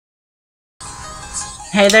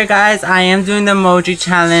Hey there guys, I am doing the emoji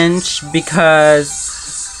challenge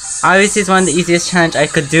because obviously it's one of the easiest challenge I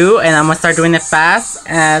could do, and I'm gonna start doing it fast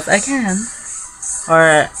as I can.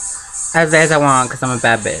 Or as late as I want because I'm a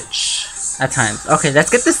bad bitch at times. Okay, let's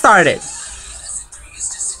get this started.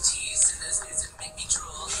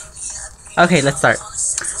 Okay, let's start.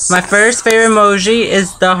 My first favorite emoji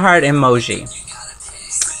is the heart emoji.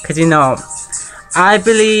 Because you know, I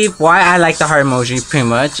believe why I like the heart emoji pretty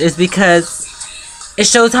much is because it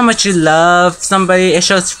shows how much you love somebody. It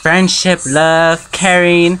shows friendship, love,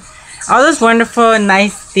 caring, all those wonderful,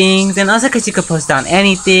 nice things. And also because you could post down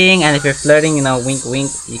anything. And if you're flirting, you know, wink, wink,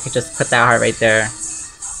 you could just put that heart right there.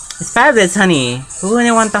 It's fabulous, honey. Who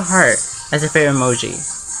wouldn't want the heart as a favorite emoji?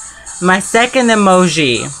 My second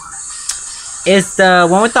emoji is the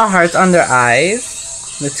one with the hearts on their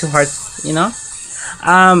eyes. The two hearts, you know.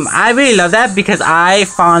 I really love that because I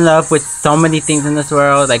fall in love with so many things in this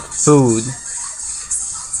world, like food,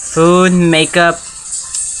 makeup,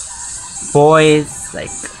 boys, like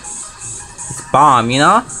it's bomb, you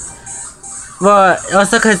know. Well,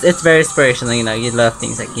 also because it's very inspirational, you know. You love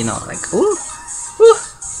things like, you know, like ooh, ooh,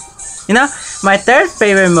 you know. My third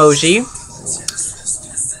favorite emoji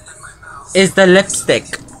is the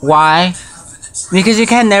lipstick. Why? Because you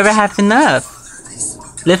can never have enough.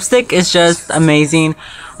 Lipstick is just amazing.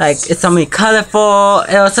 Like, it's so many colorful.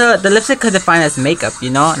 And also, the lipstick could define as makeup, you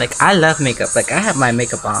know? Like, I love makeup. Like, I have my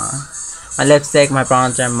makeup on. My lipstick, my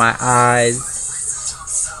bronzer, my eyes.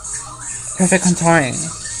 Perfect contouring.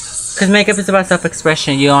 Because makeup is about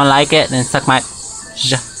self-expression. You don't like it, then suck my...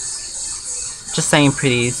 Just saying,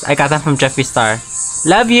 pretties. I got that from Jeffree Star.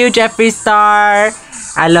 Love you, Jeffree Star.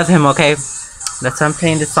 I love him, okay? That's why I'm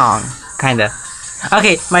playing this song. Kinda.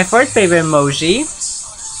 Okay, my fourth favorite emoji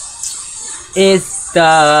is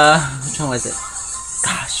the... Which one was it?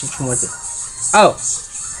 Gosh, which one was it? Oh,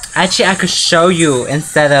 actually I could show you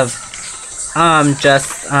instead of yeah,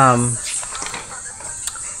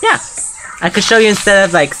 I could show you instead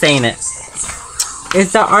of like saying it.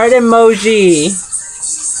 It's the art emoji.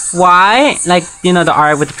 Why? Like, you know, the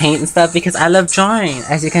art with the paint and stuff, because I love drawing.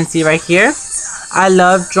 As you can see right here, I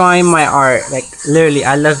love drawing my art. Like, literally,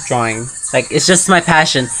 I love drawing. Like, it's just my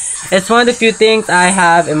passion. It's one of the few things I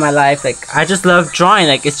have in my life. Like, I just love drawing.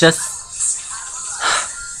 Like, it's just,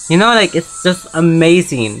 you know, like, it's just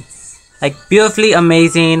amazing. Like, beautifully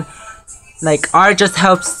amazing. Like, art just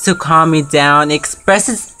helps to calm me down. It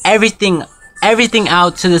expresses everything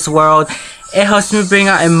out to this world. It helps me bring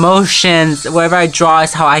out emotions. Wherever I draw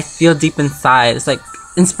is how I feel deep inside. It's like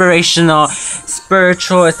inspirational,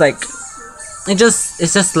 spiritual. It's like,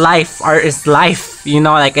 it's just life. Art is life, you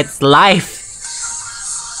know, like it's life.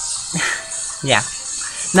 Yeah.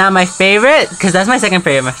 Now my favorite, because that's my second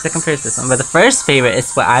favorite. My second favorite is this one, but the first favorite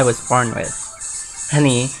is what I was born with,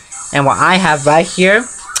 honey, and what I have right here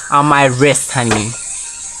on my wrist, honey.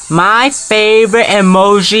 My favorite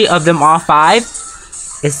emoji of them all five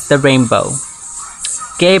is the rainbow.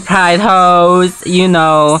 Gay pride hoes, you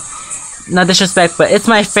know, no disrespect, but it's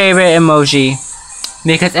my favorite emoji.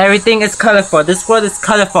 Because everything is colorful. This world is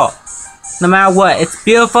colorful. No matter what. It's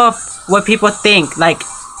beautiful what people think. Like,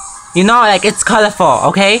 you know, like it's colorful,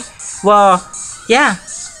 okay? Well, yeah.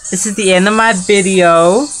 This is the end of my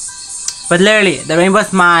video. But literally, the rainbow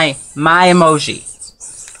is my emoji.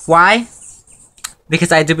 Why?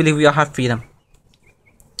 Because I do believe we all have freedom.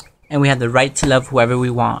 And we have the right to love whoever we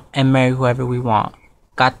want. And marry whoever we want.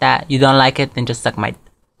 Got that? You don't like it? Then just suck my...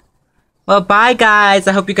 Well, bye guys.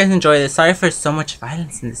 I hope you guys enjoyed this. Sorry for so much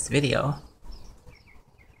violence in this video.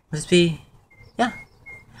 Must be... Yeah.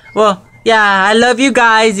 Well, yeah, I love you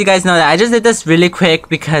guys. You guys know that. I just did this really quick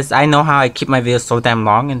because I know how I keep my videos so damn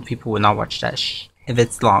long and people will not watch that if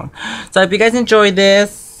it's long. So I hope you guys enjoyed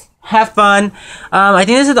this. Have fun. I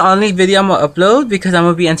think this is the only video I'm gonna upload because I'm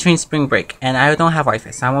gonna be entering spring break and I don't have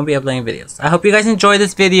Wi-Fi, so I won't be uploading videos. I hope you guys enjoyed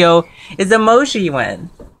this video. It's the emoji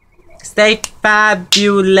one. Stay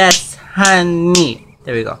fabulous, honey.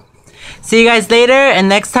 There we go. See you guys later, and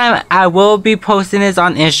next time I will be posting this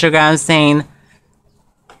on Instagram saying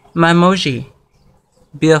my emoji.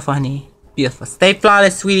 Beautiful, honey. Beautiful. Stay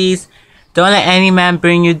flawless, sweeties. Don't let any man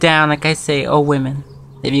bring you down, like I say. Oh, women.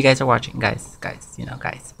 If you guys are watching, guys, you know,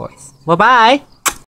 guys, boys. Well, bye.